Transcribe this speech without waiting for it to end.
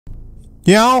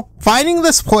You know, finding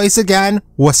this place again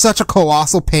was such a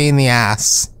colossal pain in the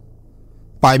ass.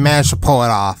 But I managed to pull it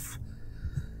off.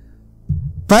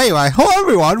 But anyway, hello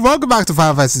everyone, welcome back to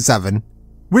Final Fantasy VII.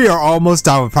 We are almost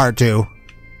done with part 2.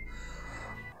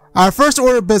 Our first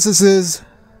order of business is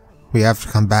we have to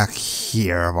come back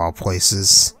here, of all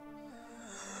places.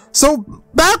 So,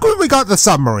 back when we got the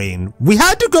submarine, we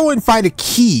had to go and find a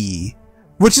key,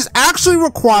 which is actually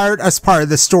required as part of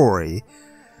the story.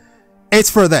 It's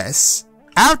for this.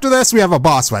 After this, we have a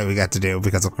boss fight we got to do,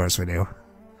 because of course we do.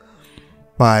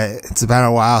 But it's been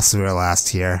a while since we were last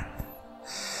here.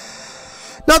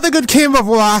 Nothing good came of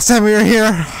the last time we were here.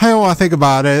 I don't want to think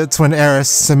about it. It's when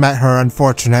Aeris met her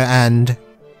unfortunate end.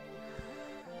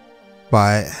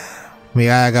 But we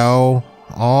gotta go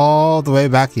all the way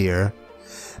back here.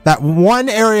 That one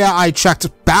area I checked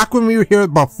back when we were here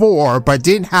before, but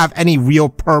didn't have any real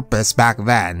purpose back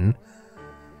then,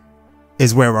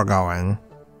 is where we're going.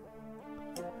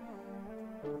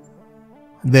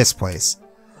 This place.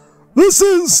 This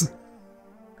is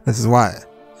what?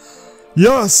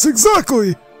 Yes,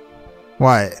 exactly!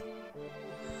 What?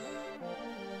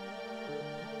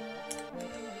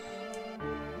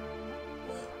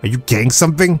 Are you getting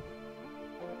something?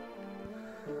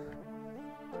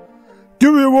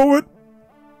 Give me a moment!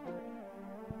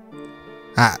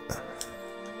 Ah.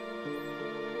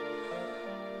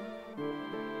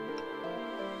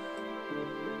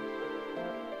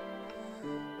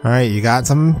 Alright, you got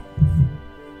some?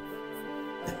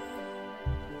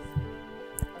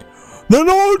 The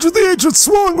knowledge of the ancient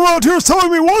swirling around here is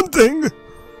telling me one thing!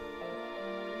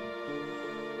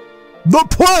 The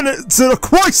planet's in a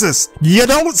crisis! You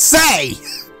don't say!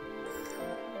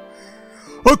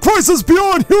 A crisis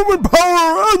beyond human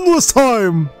power or endless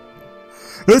time!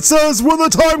 It says when the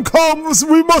time comes,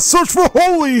 we must search for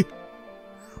Holy!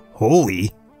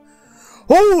 Holy?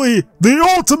 Holy!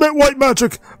 The ultimate white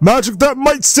magic! Magic that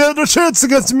might stand a chance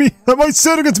against me! That might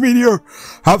stand against Meteor!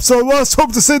 Perhaps our last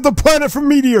hope to save the planet from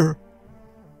Meteor!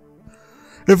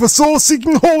 If a soul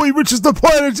seeking Holy reaches the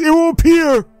planet, it will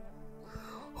appear!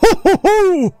 Ho ho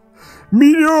ho!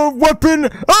 Meteor, weapon,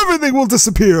 everything will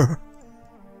disappear!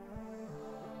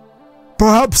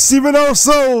 Perhaps even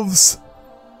ourselves!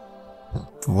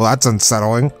 Well, that's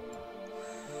unsettling.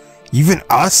 Even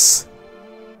us?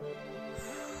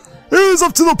 It is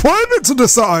up to the planet to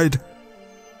decide!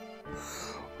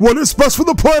 What is best for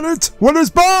the planet? What is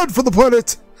bad for the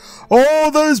planet? All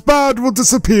that is bad will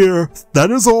disappear. That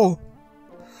is all.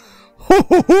 Ho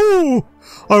ho ho!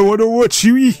 I wonder what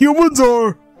you humans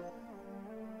are!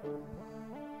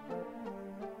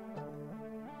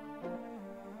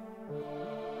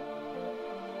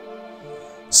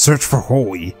 Search for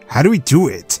Holy. How do we do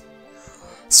it?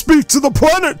 Speak to the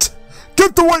planet!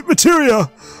 Get the white materia!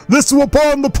 This will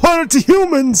bond the planet to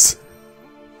humans!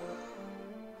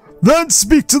 Then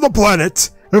speak to the planet!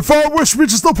 If our wish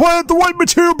reaches the planet, the white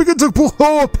material begins to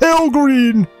glow a pale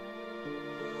green!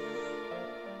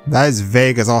 That is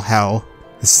vague as all hell.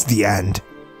 This is the end.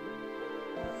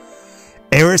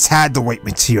 Aeris had the white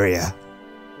materia.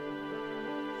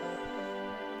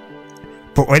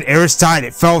 But when Aeris died,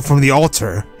 it fell from the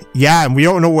altar. Yeah, and we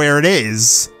don't know where it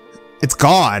is. It's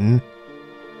gone.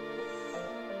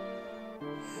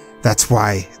 That's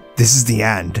why this is the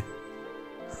end.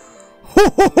 Ho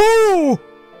ho ho!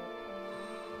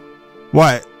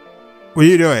 What? What are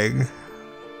you doing?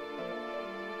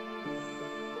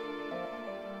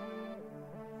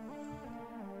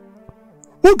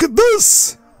 Look at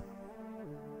this!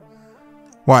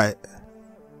 What?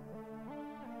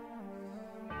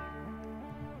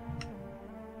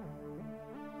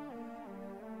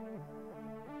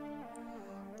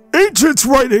 Ancient's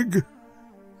writing!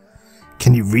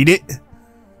 Can you read it?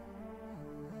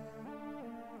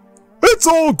 It's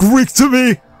all Greek to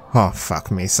me! Oh, fuck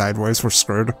me, sideways, we're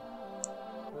screwed.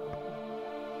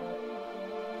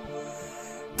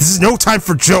 This is no time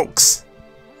for jokes!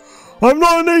 I'm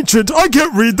not an ancient, I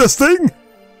can't read this thing!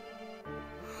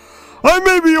 I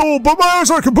may be old, but my eyes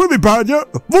aren't completely bad yet.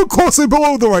 Look closely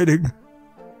below the writing.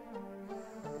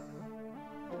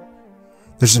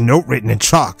 There's a note written in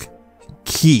chalk.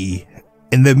 Key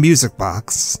in the music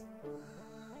box.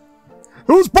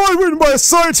 It was probably written by a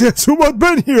scientist who had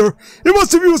been here. He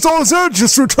must have used all his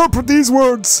energies to interpret these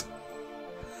words.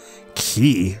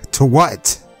 Key to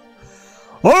what?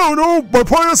 I don't know, but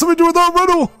probably has something to do with that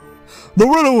riddle. The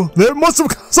riddle, that must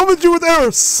have something to do with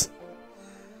Aeris.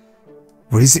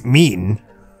 What does it mean?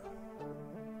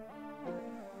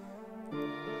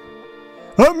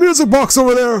 That music box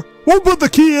over there, we'll put the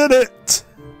key in it.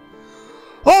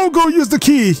 I'll go use the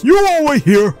key, you all wait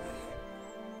here.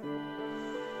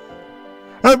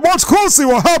 And watch closely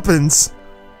what happens.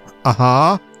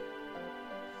 Uh-huh.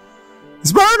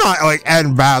 This better not, like,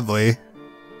 end badly.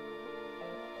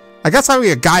 I guess having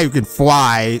a guy who can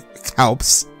fly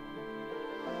helps.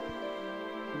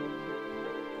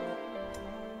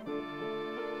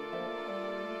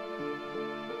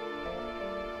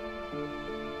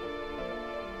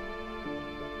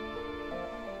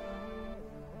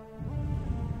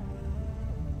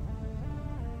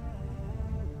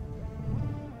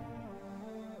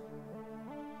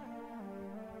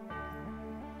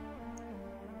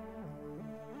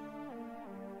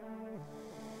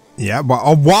 Yeah, but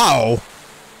oh wow.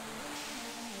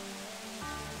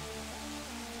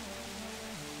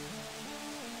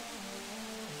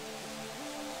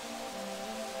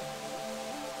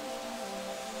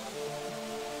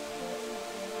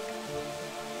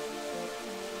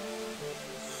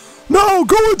 No,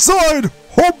 go inside.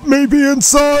 Hope may be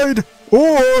inside.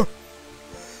 Or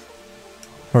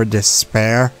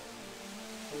despair.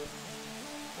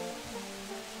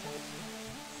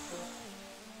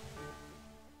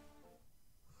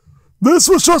 This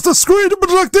was just a screen to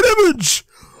project an image!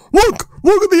 Look!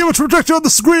 Look at the image projected on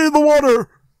the screen in the water!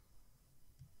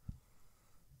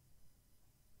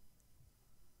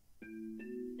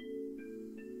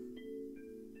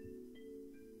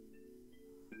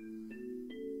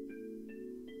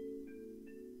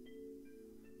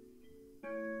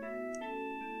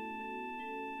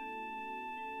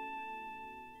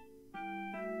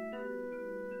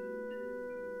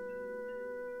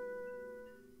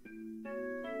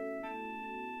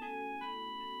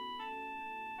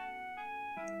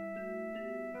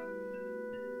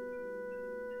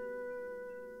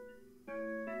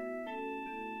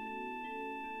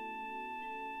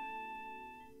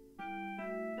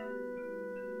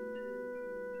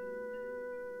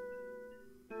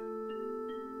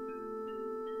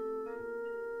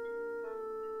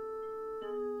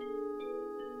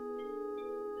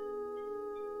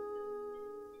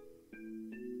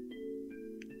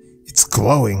 It's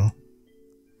glowing.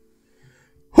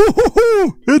 Ho ho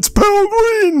ho! It's pale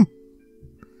green!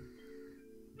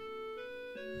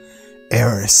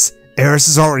 Aeris. Aeris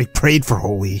has already prayed for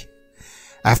Holy.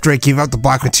 After I gave out the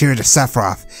black material to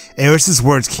Sephiroth, Aeris'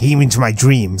 words came into my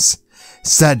dreams.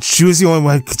 Said she was the only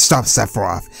one who could stop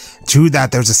Sephiroth. To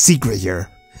that there's a secret here.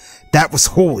 That was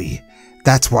Holy.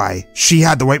 That's why she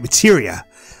had the white materia.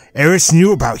 Aeris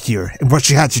knew about here and what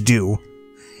she had to do.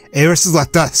 Aeris has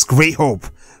left us great hope,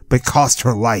 but cost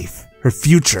her life, her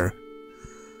future.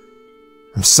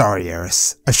 I'm sorry,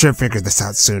 Aeris. I should have figured this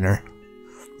out sooner.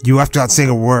 You left without saying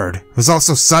a word. It was all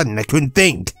so sudden, I couldn't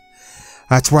think.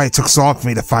 That's why it took so long for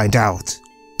me to find out.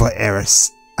 But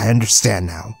Aeris, I understand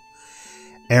now.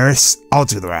 Aeris, I'll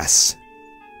do the rest.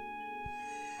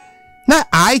 Not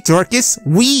I, Dorcas.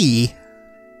 We.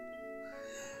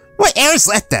 What Aeris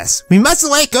left us. We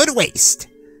mustn't let it go to waste.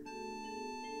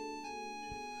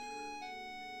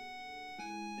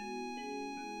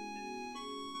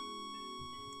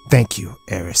 Thank you,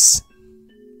 Aeris.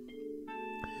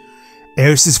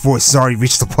 Aeris' voice has already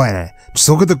reached the planet. Just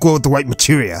look at the glow of the white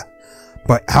materia.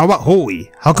 But how about Holy?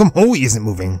 How come Holy isn't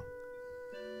moving?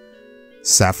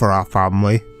 Sephiroth,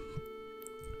 probably.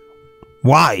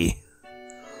 Why?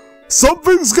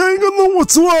 Something's getting in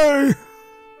the way!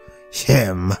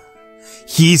 Him.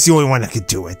 He's the only one that could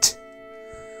do it.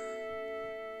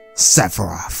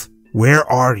 Sephiroth, where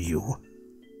are you?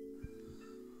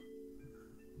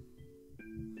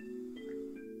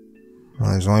 Well,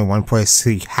 there's only one place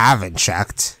you haven't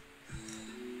checked.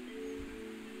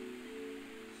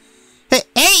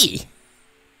 Hey!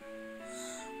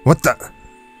 What the?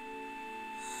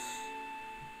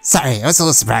 Sorry, I was a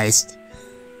little surprised.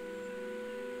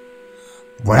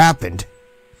 What happened?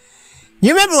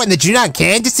 You remember when the Junon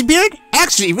can disappeared?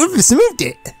 Actually, Rufus moved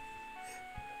it.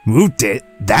 Moved it?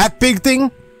 That big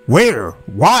thing? Where?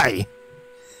 Why?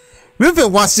 Rufus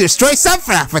wants to destroy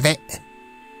Sephiroth with it.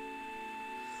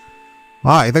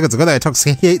 Wow, I think it's good that it took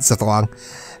 68 so long.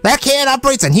 That can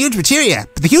operates on huge materia,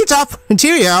 but the huge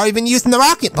materia are already been used in the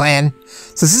rocket plan.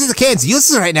 So since the can's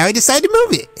useless right now, he decided to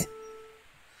move it.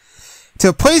 To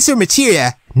a place where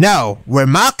materia, no, where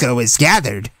Mako is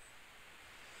gathered.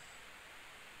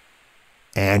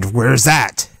 And where's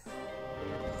that?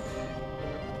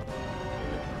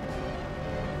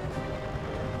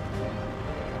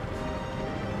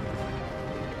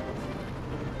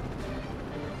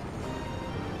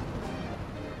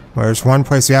 There's one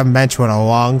place we haven't been to in a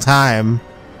long time.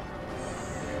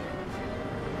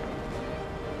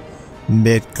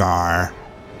 Midgar.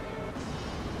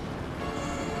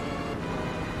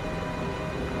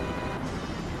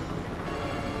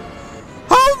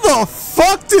 How the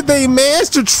fuck did they manage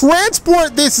to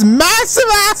transport this massive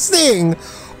ass thing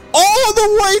all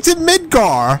the way to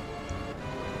Midgar!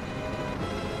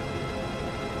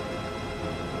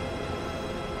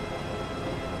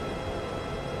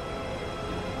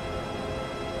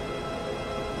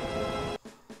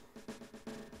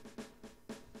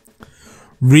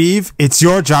 Reeve, it's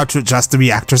your job to adjust the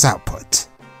reactor's output.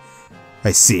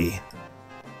 I see.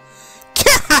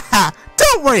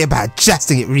 Don't worry about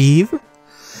adjusting it, Reeve.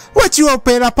 Once you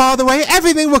open it up all the way,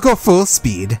 everything will go full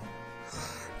speed.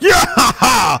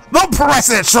 Yeah! The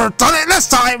president sure done it this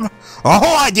time! The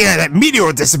whole idea that Meteor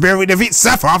would disappear when we defeat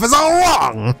Sephiroth is all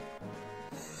wrong!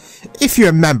 If you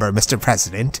remember, Mr.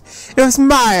 President, it was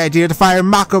my idea to fire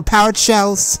Mako-powered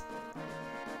shells.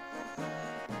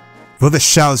 Will the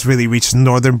shells really reach the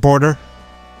northern border?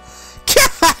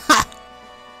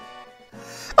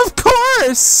 Of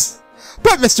course!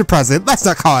 But Mr. President, let's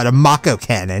not call it a Mako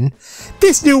cannon.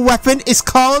 This new weapon is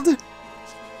called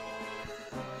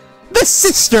the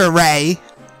Sister Ray!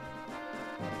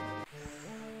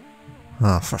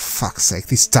 Oh, for fuck's sake,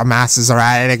 these dumbasses are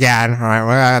at it again. Alright, we're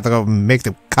gonna have to go make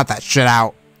them cut that shit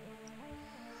out.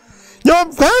 You know,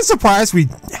 I'm kind of surprised we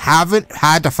haven't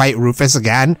had to fight Rufus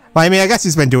again. Well, I mean, I guess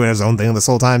he's been doing his own thing this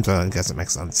whole time, so I guess it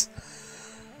makes sense.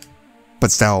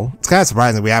 But still, it's kind of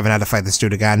surprising we haven't had to fight this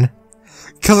dude again.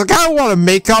 Because I kind of want to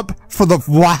make up for the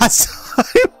last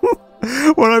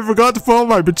time when I forgot to pull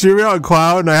my Meteor on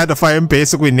Cloud and I had to fight him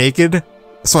basically naked.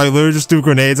 So I literally just threw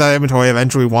grenades at him until I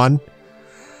eventually won.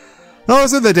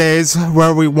 Those are the days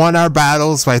where we won our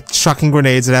battles by chucking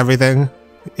grenades at everything.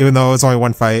 Even though it was only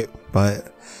one fight, but...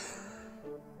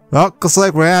 Well, looks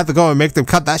like we're gonna have to go and make them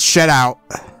cut that shit out.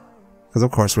 Because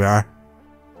of course we are.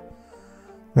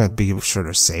 We have to be sure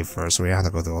to save first, so we have to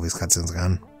go through all these cutscenes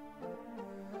again.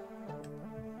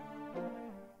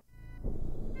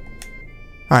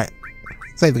 Alright.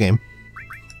 Save the game.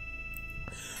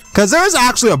 Because there's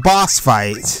actually a boss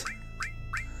fight.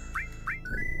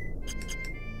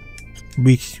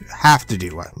 We have to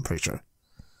do, I'm pretty sure.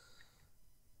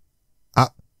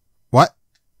 What?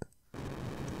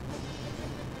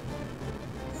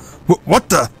 What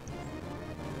the?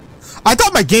 I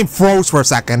thought my game froze for a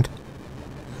second.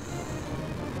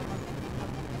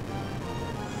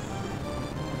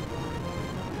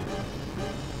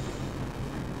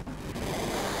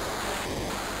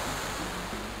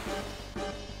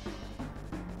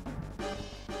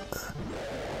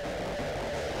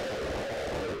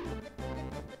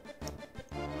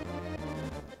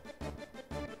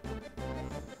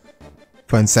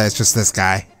 Twin says just this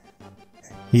guy.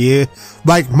 Yeah,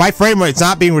 like, my frame rate's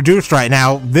not being reduced right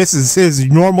now. This is his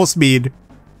normal speed.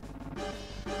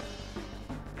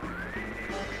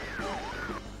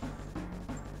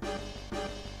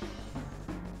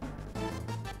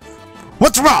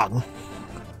 What's wrong?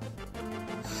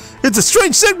 It's a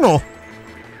strange signal.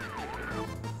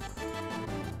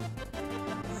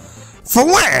 From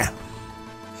where?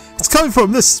 It's coming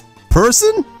from this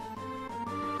person?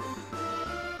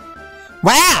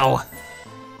 Wow!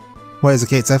 What is it,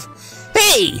 Kate Seth?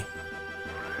 Hey!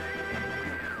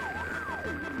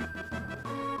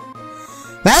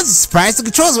 That was a surprise. The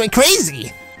controls went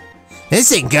crazy.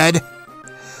 This ain't good.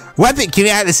 Weapon came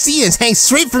out of the sea and hangs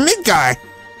straight for Midgar.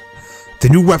 The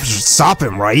new weapon should stop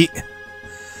him, right?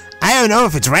 I don't know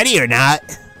if it's ready or not.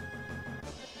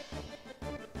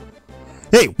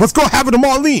 Hey, let's go have it to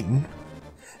Marlene.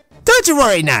 Don't you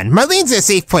worry none. Marlene's in a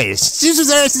safe place. She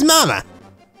was Aeris' mama.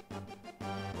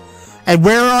 And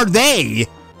where are they?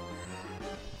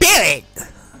 Barret!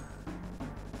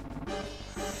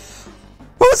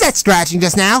 What was that scratching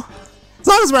just now? As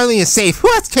long as Marlene is safe,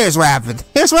 who else cares what happened?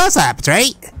 Here's what else happens,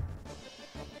 right?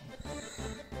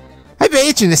 I've been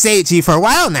itching to say it to you for a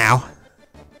while now.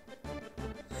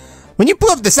 When you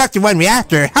blew up the Sector 1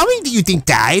 reactor, how many do you think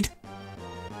died?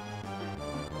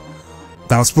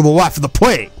 That was for the life of the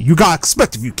planet. You gotta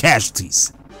expect a few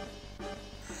casualties.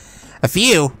 A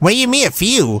few? What do you mean a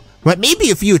few? What may be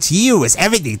a few to you is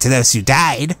everything to those who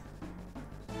died.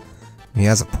 He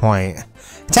has a point.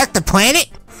 Attack the planet?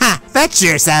 Ha! That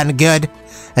sure sounded good.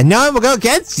 And no one will go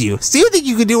against you, so you think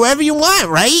you can do whatever you want,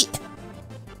 right?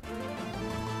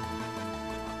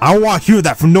 I don't want to hear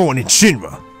that from no one in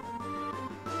Shinra.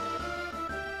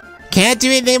 Can't do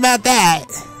anything about that.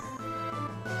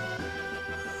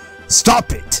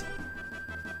 Stop it!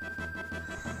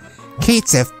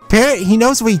 Katsef, Barret, he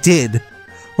knows what he did.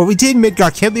 What we did in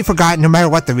Midgar can't be forgotten no matter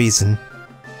what the reason.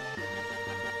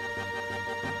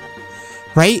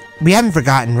 Right? We haven't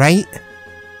forgotten, right?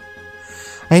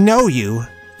 I know you.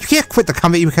 You can't quit the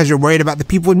company because you're worried about the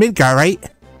people in Midgar, right?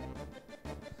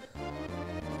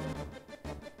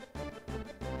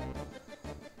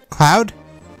 Cloud?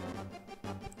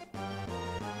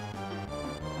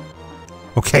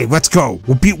 Okay, let's go.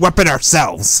 We'll beat Weapon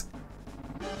ourselves.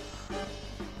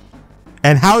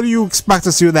 And how do you expect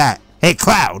us to do that? Hey,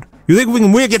 Cloud, you think we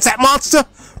can win against that monster?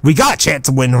 We got a chance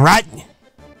to win, right?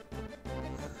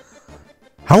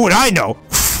 How would I know?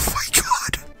 Oh my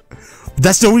god.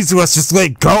 That's no reason for us to just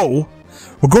let it go.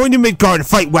 We're going to Midgard and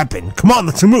fight Weapon. Come on,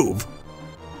 let's move.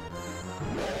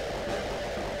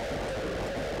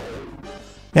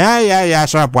 Yeah,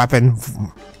 shut up, Weapon.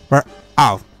 Where?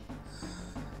 Oh.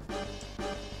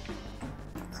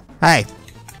 Hey.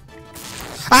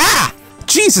 Ah!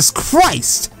 Jesus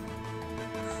Christ!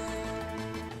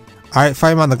 Alright,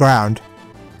 fight him on the ground.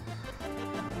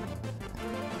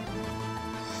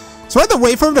 So I have to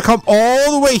wait for him to come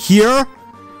all the way here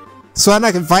so then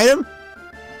I can fight him?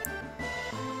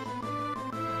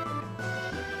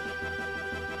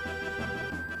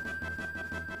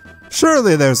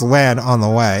 Surely there's land on the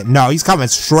way. No, he's coming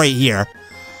straight here.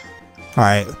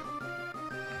 Alright.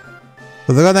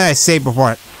 But look at that I saved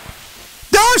before it.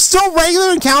 There are still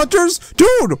regular encounters?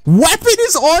 Dude, Weapon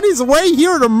is on his way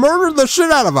here to murder the shit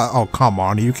out of us. Oh, come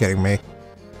on. Are you kidding me?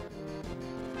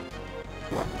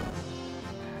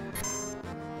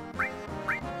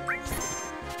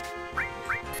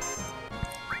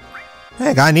 Hey,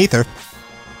 I got an ether.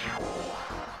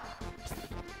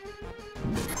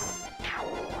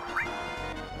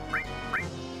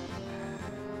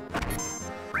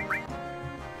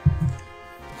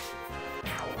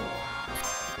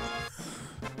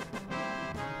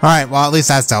 Alright, well at least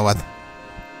that's dealt with.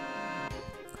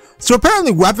 So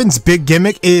apparently Weapon's big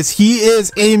gimmick is he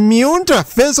is immune to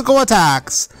physical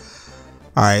attacks.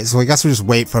 Alright, so I guess we just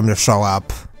wait for him to show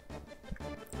up.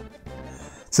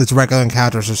 Since regular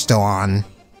encounters are still on.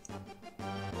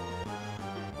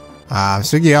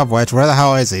 Speaking of which, where the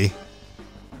hell is he?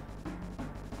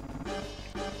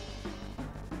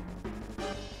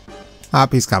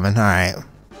 He's coming, alright.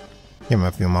 Give him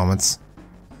a few moments.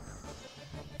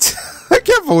 I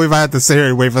can't believe I had to sit here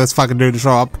and wait for this fucking dude to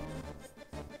show up.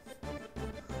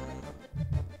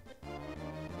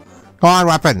 Come on,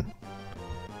 Weapon.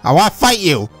 I want to fight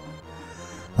you.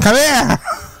 Come here.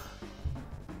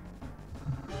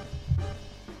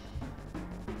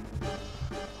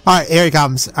 Alright, here he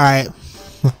comes. Alright.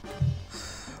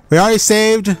 We already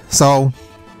saved, so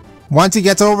once he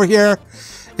gets over here,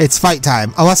 it's fight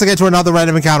time. Unless I get to another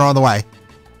random encounter on the way.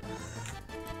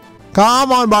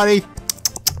 Come on, buddy.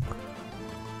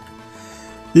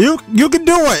 You can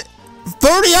do it!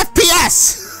 30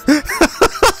 FPS!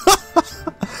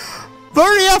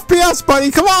 30 FPS,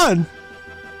 buddy, come on!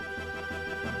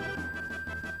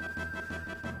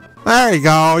 There you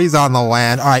go, he's on the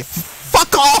land. Alright,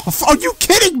 fuck off! Are you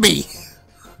kidding me?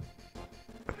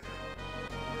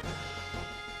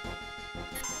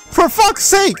 For fuck's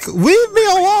sake, leave me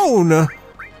alone!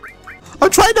 I'm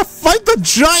trying to fight the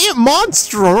giant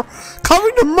monster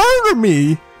coming to murder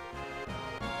me!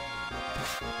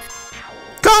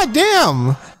 God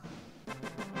damn!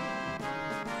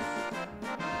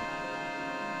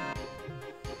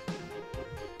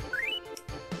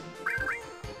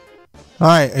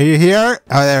 Alright, are you here?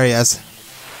 Oh, there he is.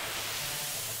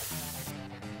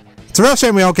 It's a real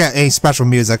shame we don't get any special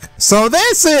music. So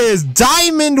this is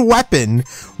Diamond Weapon.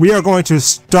 We are going to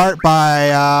start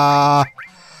by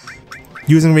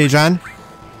using regen.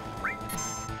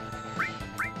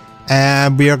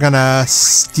 And we are gonna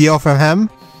steal from him.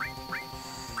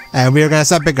 And we are gonna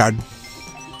set Midgard.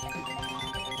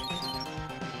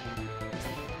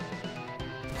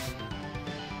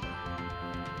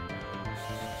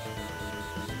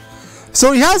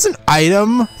 So he has an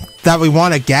item that we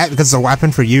want to get because it's a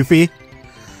weapon for Yuffie.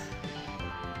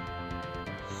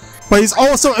 But he's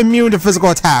also immune to physical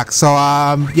attacks, so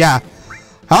yeah.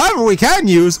 However, we can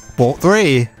use Bolt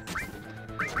 3.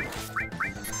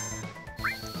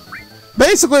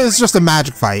 Basically, it's just a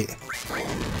magic fight.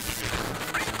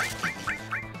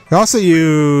 We also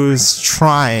use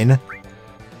Trine.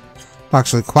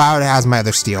 Actually, Cloud has my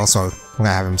other steal, so I'm gonna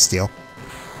have him steal.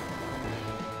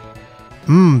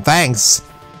 Thanks.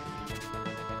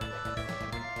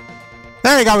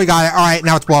 There you go, we got it. Alright,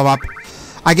 now it's blow up.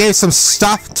 I gave some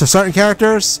stuff to certain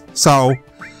characters, so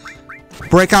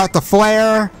break out the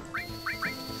flare.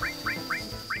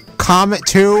 Comet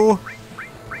 2.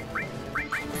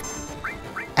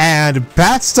 And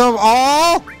best of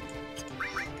all,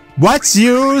 let's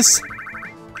use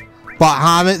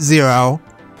Bahamut 0.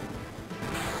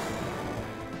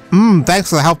 Thanks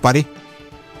for the help, buddy.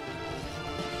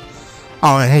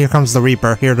 Oh, and here comes the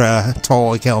Reaper, here to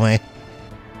totally kill me.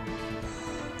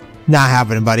 Not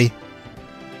happening, buddy.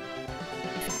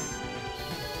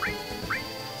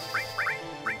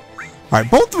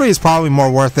 Alright, Bolt 3 is probably more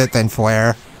worth it than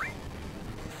Flare.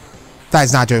 That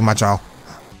is not doing much at all.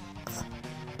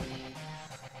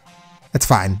 It's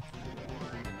fine.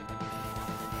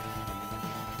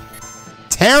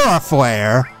 Terra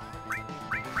Flare?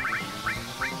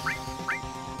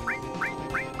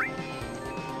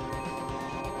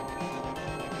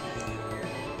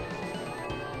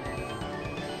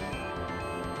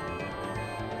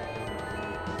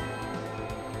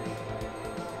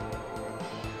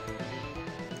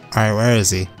 Alright, where is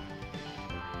he?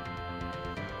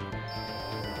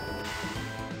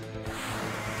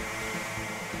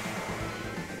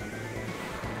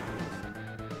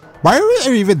 Why are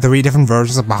there even 3 different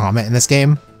versions of Bahamut in this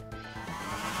game?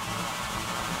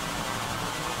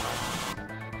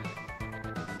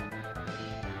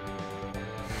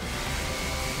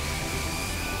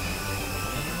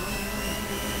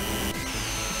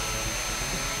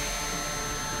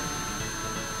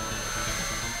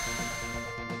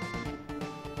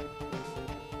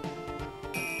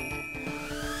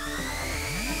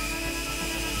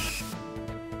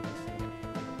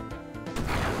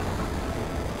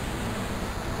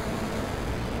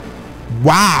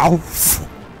 Wow!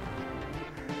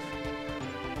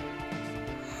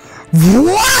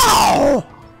 Wow!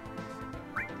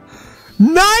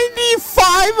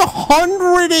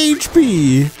 9,500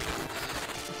 HP!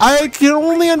 I can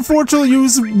only unfortunately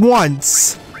use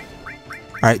once.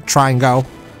 Alright, try and go.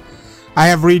 I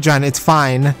have regen, it's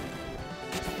fine.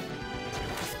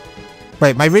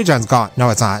 Wait, my regen's gone.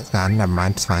 No, it's not. It's gone. Never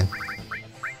mind, it's fine.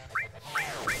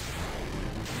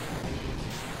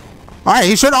 Alright,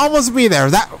 he should almost be there.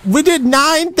 We did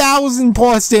 9,000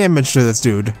 plus damage to this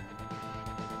dude.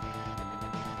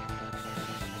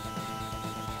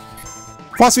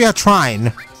 Plus we have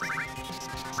Trine.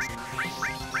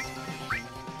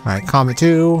 Alright, Comet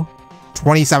 2.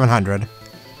 2,700.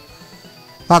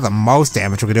 Not the most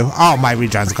damage we could do. Oh, my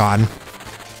regen's gone.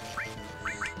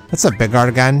 That's a big guard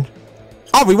again.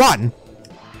 Oh, we won!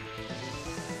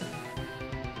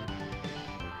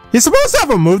 He's supposed to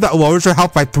have a move that lowers your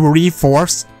health by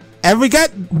 3/4, and we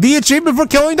get the achievement for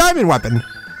killing Diamond Weapon.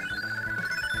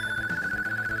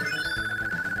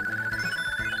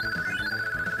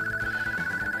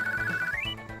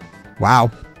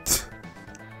 Wow.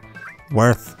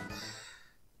 Worth.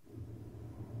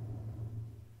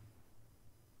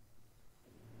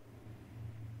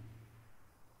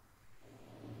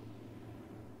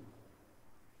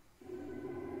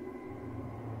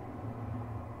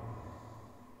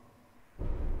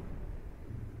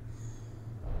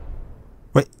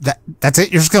 Wait, that's it?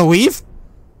 You're just gonna leave?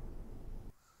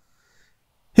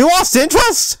 He lost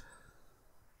interest?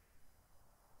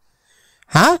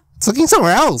 Huh? It's looking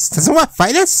somewhere else. Doesn't want to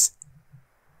fight us?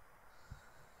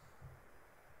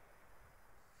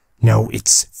 No,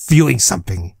 it's feeling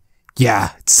something.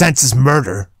 Yeah, it senses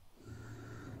murder.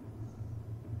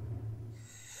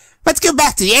 Let's go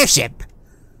back to the airship.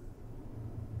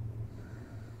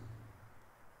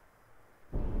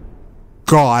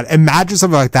 God, imagine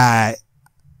something like that.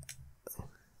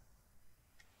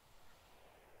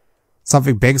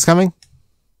 Something big's coming?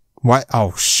 What?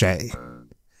 Oh, shit.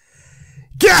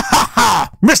 Yeah!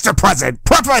 Mr. President,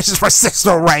 preparations for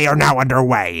Sister Ray are now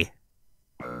underway.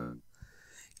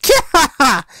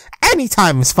 Yeah!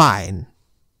 Anytime is fine.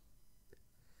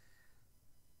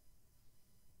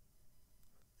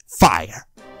 Fire.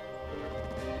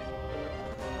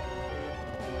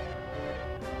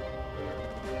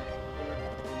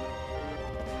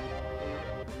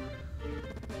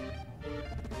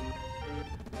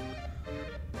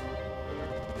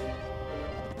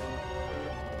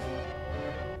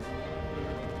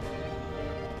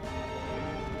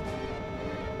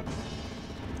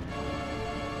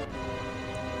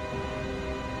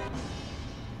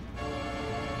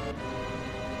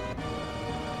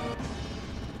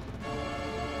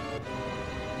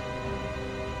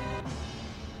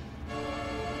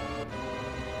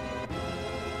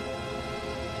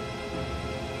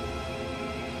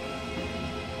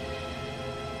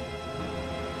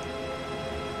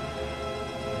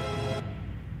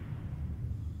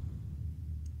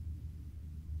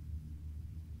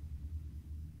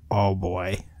 Oh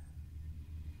boy.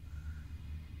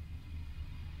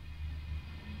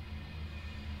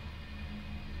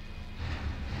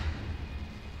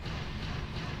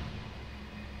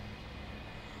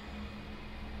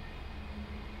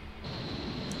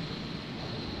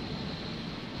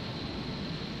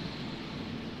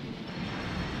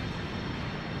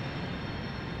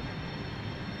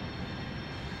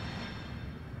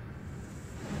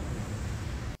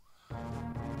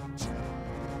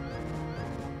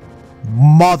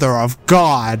 Mother of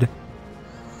God.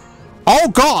 Oh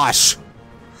gosh!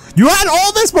 You had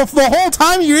all this before the whole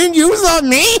time you didn't use it on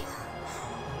me?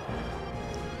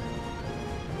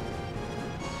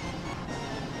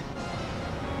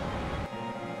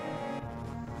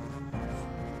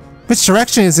 Which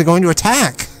direction is it going to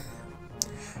attack?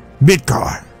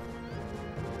 Midgar.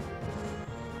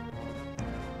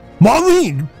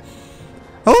 Marlene!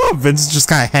 Oh, Vince is just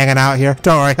kind of hanging out here.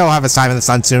 Don't worry, he'll have his time in the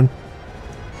sun soon.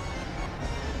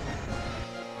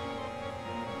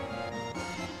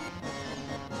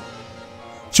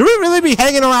 Should we really be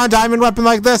hanging around Diamond Weapon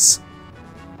like this?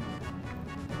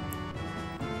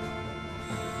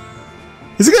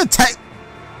 Is it gonna take...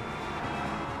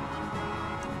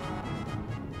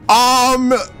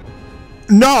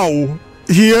 No,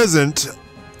 he isn't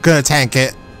gonna tank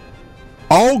it.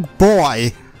 Oh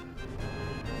boy.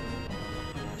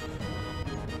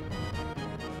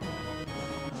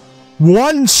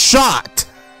 One shot.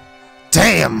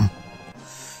 Damn.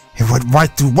 It went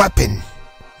right through weapon.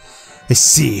 I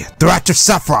see. They're after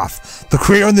Sephiroth, the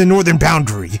creator on the northern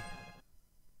boundary.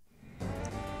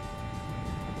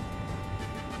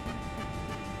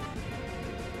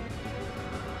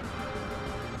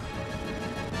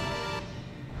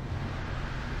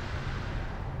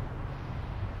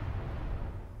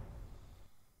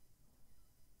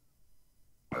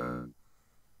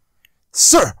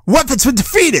 Sir, weapon's been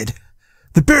defeated!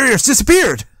 The barrier's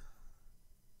disappeared!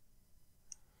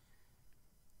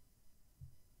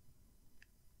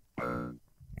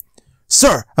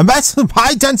 Sir, a massive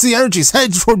high-density energy is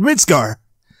headed toward Midgar.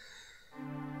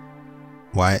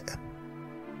 What?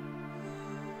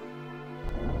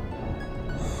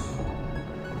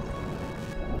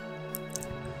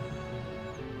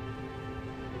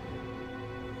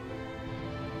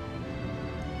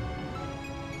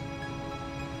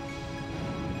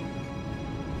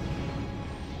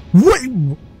 Wait,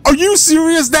 are you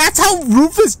serious? That's how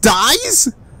Rufus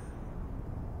dies?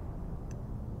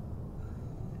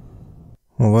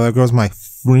 Well, there goes my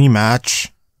rematch.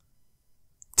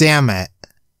 Damn it.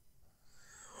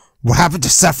 What happened to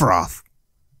Sephiroth?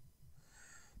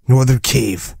 Northern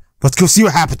Cave. Let's go see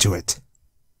what happened to it.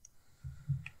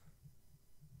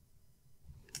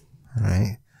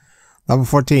 Alright. Level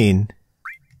 14.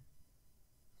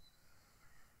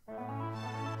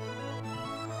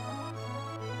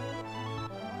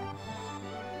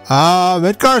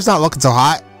 Midgar's not looking so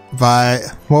hot,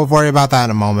 but we'll worry about that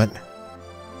in a moment.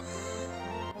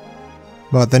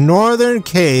 But the Northern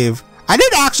Cave... I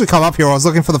did actually come up here when I was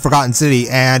looking for the Forgotten City,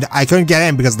 and I couldn't get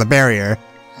in because of the barrier.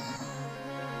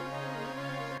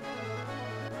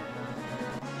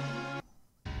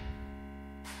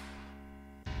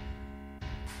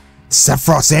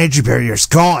 Sephiroth's energy barrier's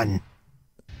gone.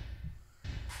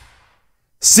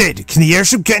 Sid, can the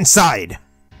airship get inside?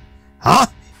 Huh?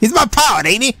 He's my pilot,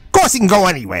 ain't he? Of course he can go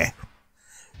anywhere.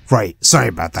 Right, sorry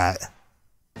about that.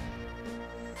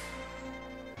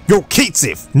 Yo,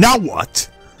 Katesif, now what?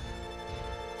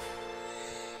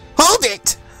 Hold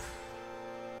it!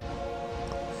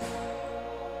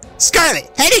 Scarlet,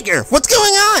 Heidegger, what's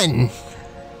going on?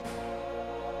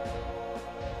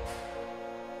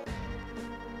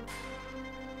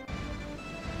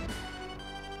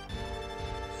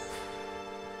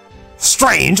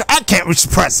 Strange, I can't reach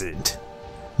the president.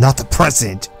 Not the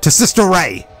president, to Sister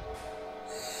Ray.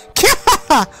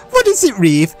 What is it,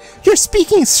 Reeve? You're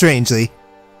speaking strangely.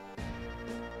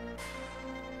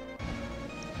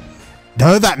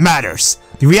 None of that matters.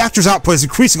 The reactor's output is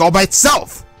increasing all by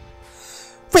itself.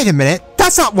 Wait a minute,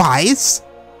 that's not wise.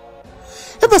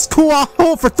 It must cool off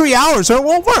for 3 hours or it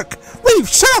won't work. Reeve,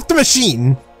 shut off the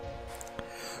machine.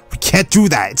 We can't do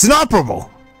that, it's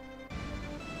inoperable.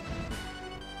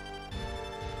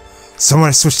 Someone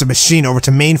has switched the machine over to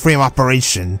mainframe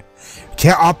operation. We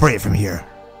can't operate from here.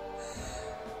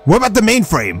 What about the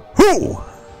mainframe? Who?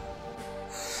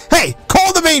 Hey,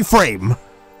 call the mainframe!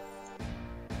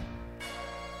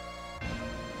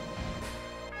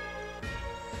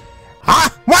 Huh?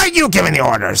 Why are you giving the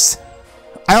orders?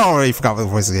 I already forgot what the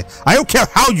voice is. I don't care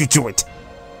how you do it.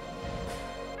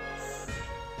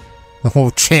 The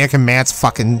whole chain of command's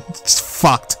fucking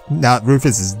fucked. Now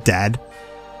Rufus is dead.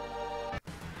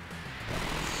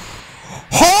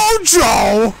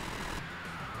 Hojo!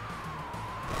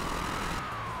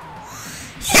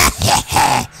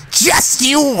 Just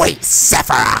you wait,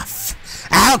 Sephiroth.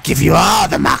 I'll give you all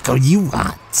the Mako you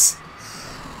want.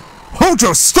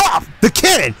 Hojo, stop! The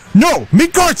cannon! No,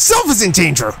 Midgar itself is in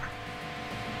danger!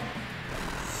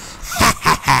 Ha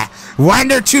ha ha!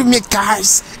 1 or 2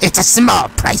 Midgars? It's a small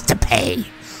price to pay.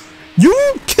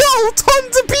 You kill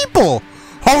tons of people!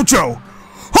 Hojo!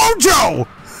 Hojo!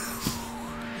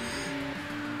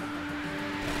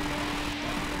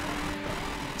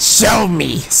 Show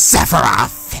me,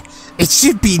 Sephiroth. It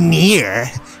should be near.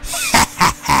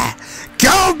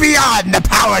 Go beyond the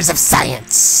powers of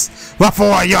science.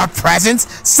 Before your presence,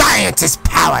 science is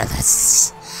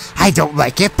powerless. I don't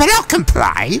like it, but I'll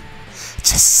comply.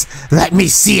 Just let me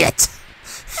see it.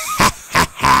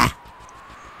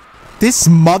 This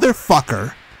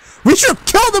motherfucker. We should have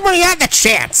killed him when he had the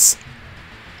chance.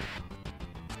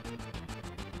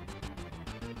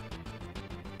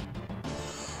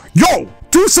 Yo,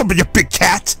 do something, you big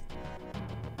cat.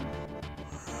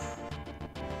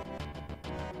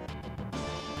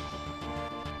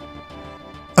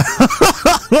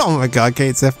 Oh my god,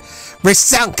 Kate Sif. We're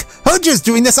sunk. Hojo's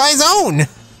doing this on his own.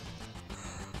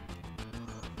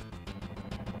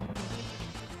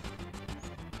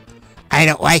 I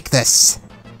don't like this.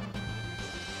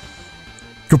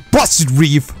 You're busted,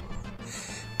 Reeve.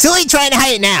 Too late trying to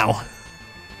hide it now.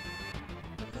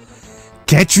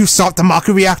 Can't you stop the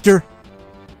Maka reactor?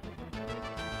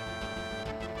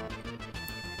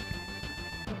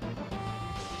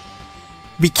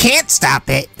 We can't stop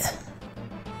it.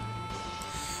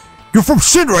 You're from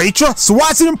Shinra, ain't ya? So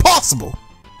why is it impossible?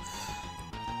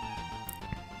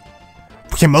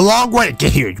 We came a long way to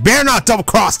get here. You better not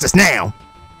double-cross us now.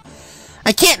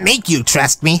 I can't make you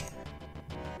trust me.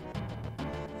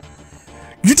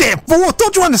 You damn fool!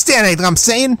 Don't you understand anything I'm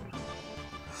saying?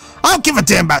 I don't give a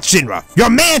damn about Shinra. You're a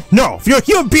man? No. If you're a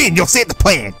human being, you'll save the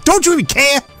plan. Don't you even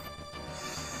care?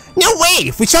 No way!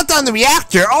 If we shut down the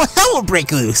reactor, all hell will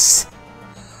break loose.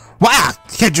 Wow,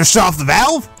 can't you shut off the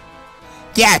valve?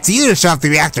 Yeah, it's easy to shut off the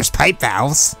reactor's pipe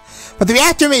valves. But the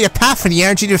reactor made a path for the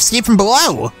energy to escape from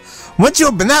below. Once you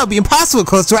open that, it would be impossible to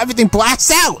close so everything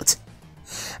blasts out.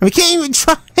 And we can't even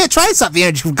try to stop the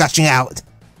energy from gushing out.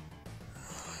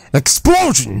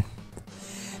 Explosion!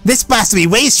 This blast will be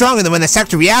way stronger than when the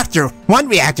Sector Reactor 1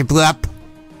 reactor blew up.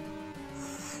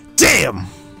 Damn!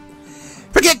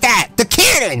 Forget that! The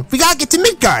cannon! We gotta get to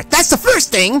Midgard! That's the first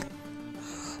thing!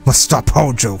 Let's stop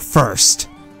Hojo first.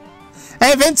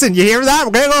 Hey Vincent, you hear that?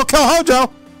 We're gonna go kill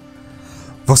Hojo!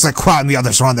 Looks like Cloud and the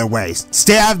others are on their way.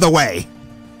 Stay out of the way.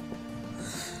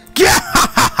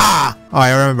 Oh,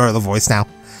 I remember the voice now.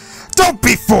 Don't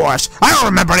be foolish! I don't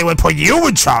remember anyone putting you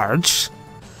in charge!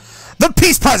 The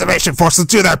Peace Preservation Force will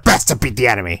do their best to beat the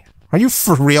enemy. Are you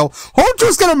for real?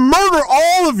 Hojo's gonna murder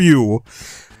all of you!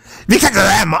 Because of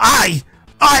them,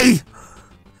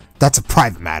 That's a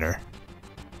private matter.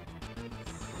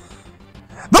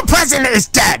 The President is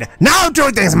dead! Now I'm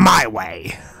doing things my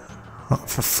way! Oh,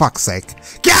 for fuck's sake.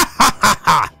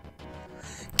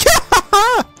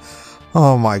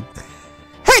 Oh my...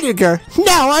 Heidegger,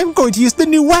 now I'm going to use the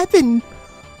new weapon!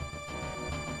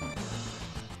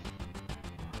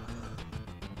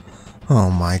 Oh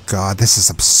my god, this is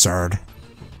absurd.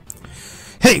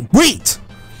 Hey, wait!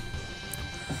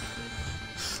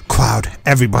 Cloud,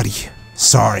 everybody,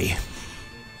 sorry.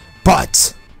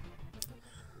 But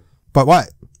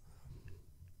what?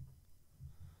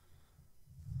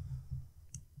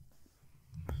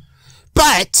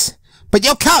 But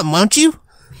you'll come, won't you?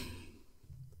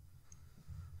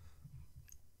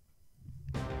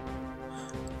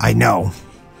 I know.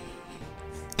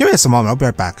 Give me just a moment, I'll be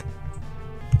right back.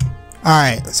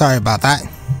 Alright, sorry about that.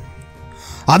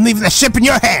 I'm leaving the ship in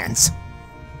your hands!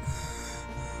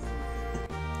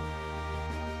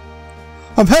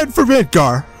 I'm heading for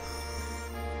Midgard.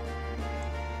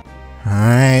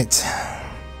 Alright.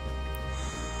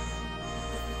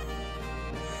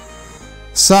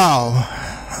 So,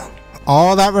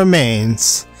 all that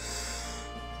remains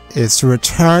is to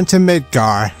return to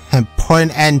Midgard and put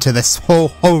an end to this whole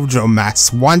Hojo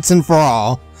mess once and for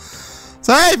all.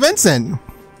 So hey, Vincent!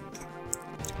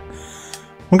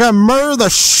 I'm gonna murder the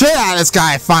shit out of this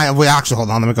guy finally. Wait, actually, hold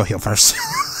on, let me go heal first.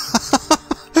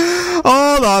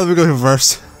 Hold on, let me go heal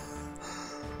first.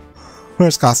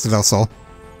 Where's Costa del Sol?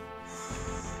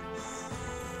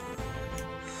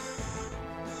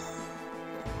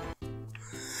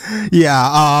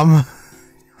 Yeah,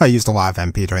 I used a lot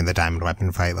of MP during the diamond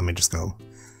weapon fight. Let me just go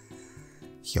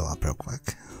heal up real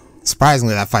quick.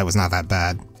 Surprisingly, that fight was not that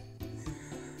bad.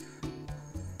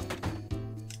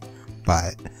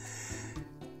 But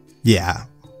yeah.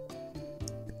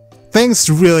 Things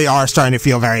really are starting to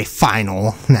feel very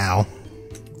final now.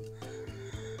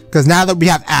 Because now that we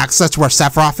have access to where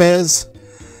Sephiroth is,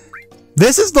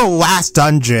 this is the last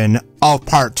dungeon of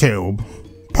Part 2.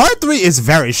 Part 3 is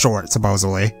very short,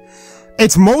 supposedly.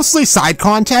 It's mostly side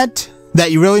content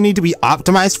that you really need to be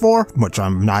optimized for, which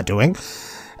I'm not doing.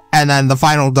 And then the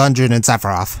final dungeon in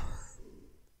Sephiroth.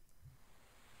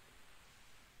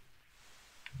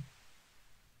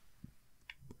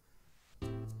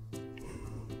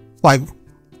 Like,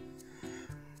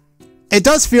 it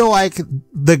does feel like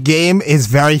the game is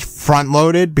very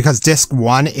front-loaded because Disc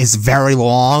 1 is very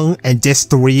long and Disc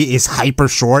 3 is hyper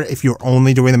short if you're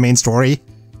only doing the main story.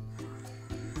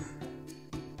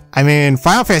 I mean,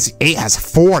 Final Fantasy VIII has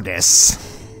 4 discs.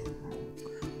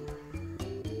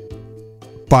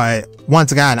 But,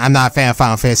 once again, I'm not a fan of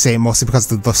Final Fantasy VIII, mostly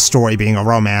because of the story being a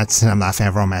romance, and I'm not a fan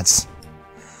of romance.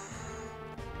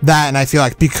 That, and I feel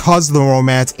like because of the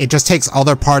romance, it just takes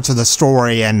other parts of the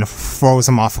story and throws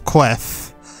them off a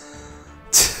cliff.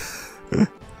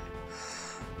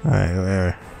 Alright,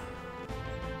 where?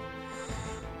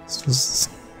 Let's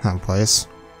just have a place.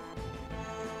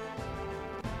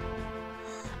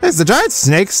 Is the giant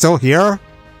snake still here?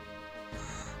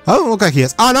 Oh, doesn't look like he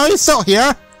is. Oh no, he's still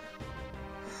here!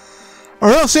 A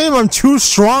real shame I'm too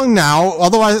strong now,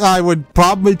 otherwise I would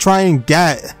probably try and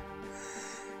get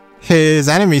his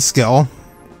enemy skill.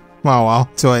 Oh well,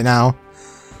 too late now.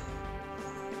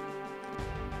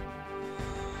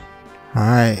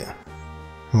 Alright.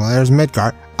 Well, there's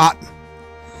Midgar. Ah!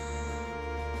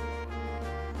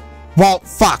 Well,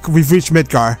 fuck, we've reached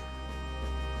Midgar.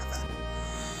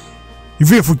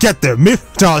 If we get there,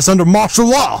 Midgar is under martial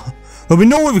law. There'll be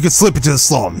no way we could slip into the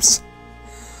slums.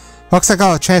 Looks like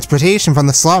all the transportation from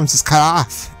the slums is cut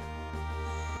off.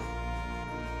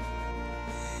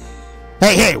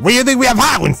 Hey, what do you think we have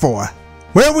Highland for?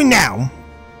 Where are we now?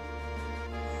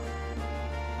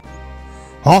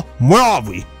 Huh? Where are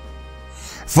we?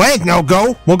 If we ain't no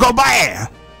go, we'll go by air.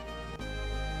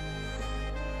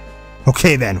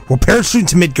 Okay then, we'll parachute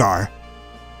to Midgar.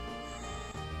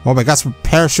 Well, I guess we're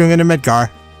parachuting into Midgar.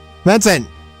 Vincent!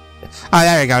 Oh,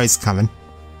 there we go, he's coming.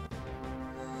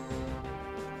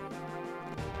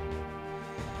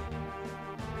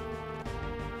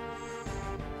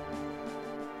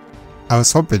 I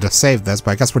was hoping to save this,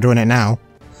 but I guess we're doing it now.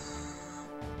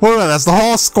 Look at this, the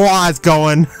whole squad's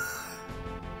going.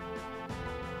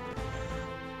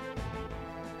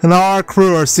 And all our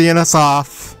crew are seeing us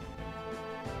off.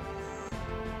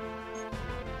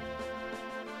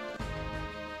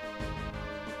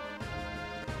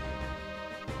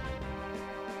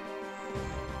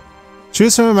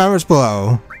 Choose from the members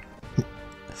below.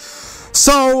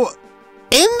 So,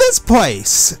 in this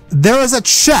place, there is a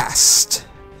chest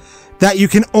that you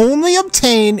can only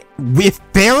obtain if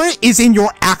Barret is in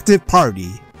your active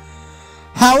party.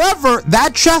 However,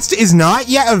 that chest is not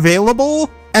yet available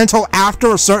until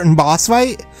after a certain boss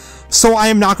fight, so I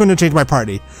am not going to change my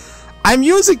party. I'm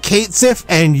using Kate Sif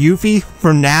and Yuffie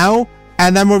for now,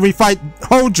 and then when we fight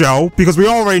Hojo, because we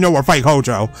already know we're fighting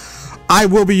Hojo, I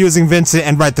will be using Vincent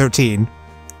and Red 13.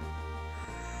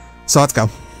 So let's go.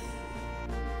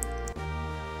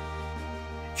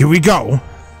 Here we go.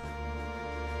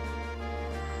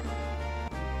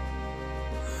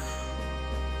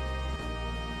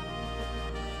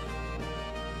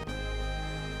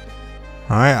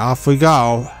 Alright, off we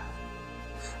go.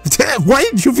 Why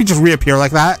did Yuffie just reappear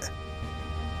like that?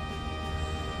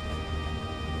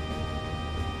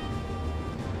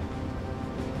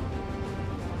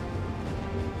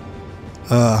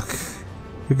 Ugh.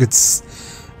 You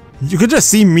could just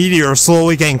see Meteor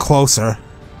slowly getting closer.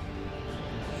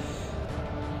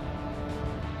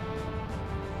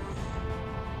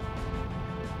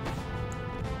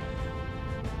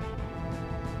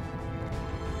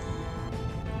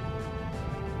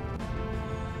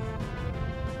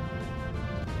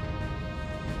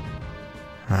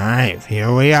 Alright,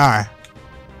 here we are.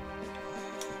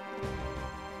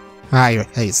 Hi,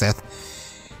 hey Seth.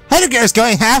 Heidegger's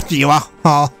going after you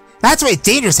all. That's why it's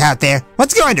dangerous out there.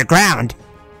 Let's go underground.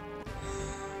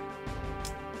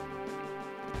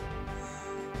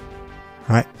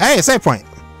 Alright, hey, save point.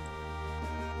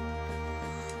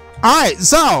 Alright,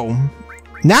 so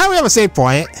now we have a save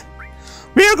point.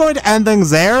 We are going to end things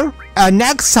there.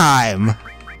 Next time,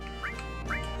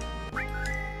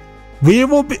 we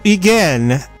will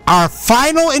begin our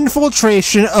final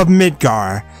infiltration of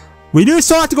Midgar. We do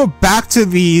still have to go back to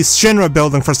the Shinra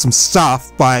building for some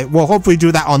stuff, but we'll hopefully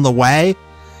do that on the way.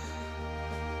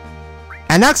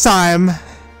 And next time,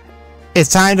 it's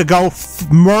time to go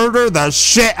murder the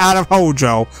shit out of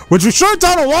Hojo, which we should have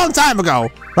done a long time ago.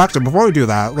 Actually, before we do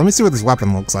that, let me see what this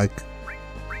weapon looks like.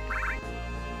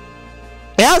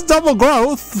 It has double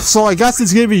growth, so I guess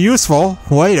it's going to be useful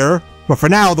later. But for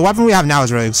now, the weapon we have now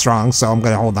is really strong, so I'm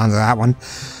going to hold on to that one.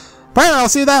 But anyway, I'll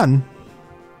see you then.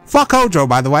 Fuck Hojo,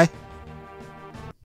 by the way.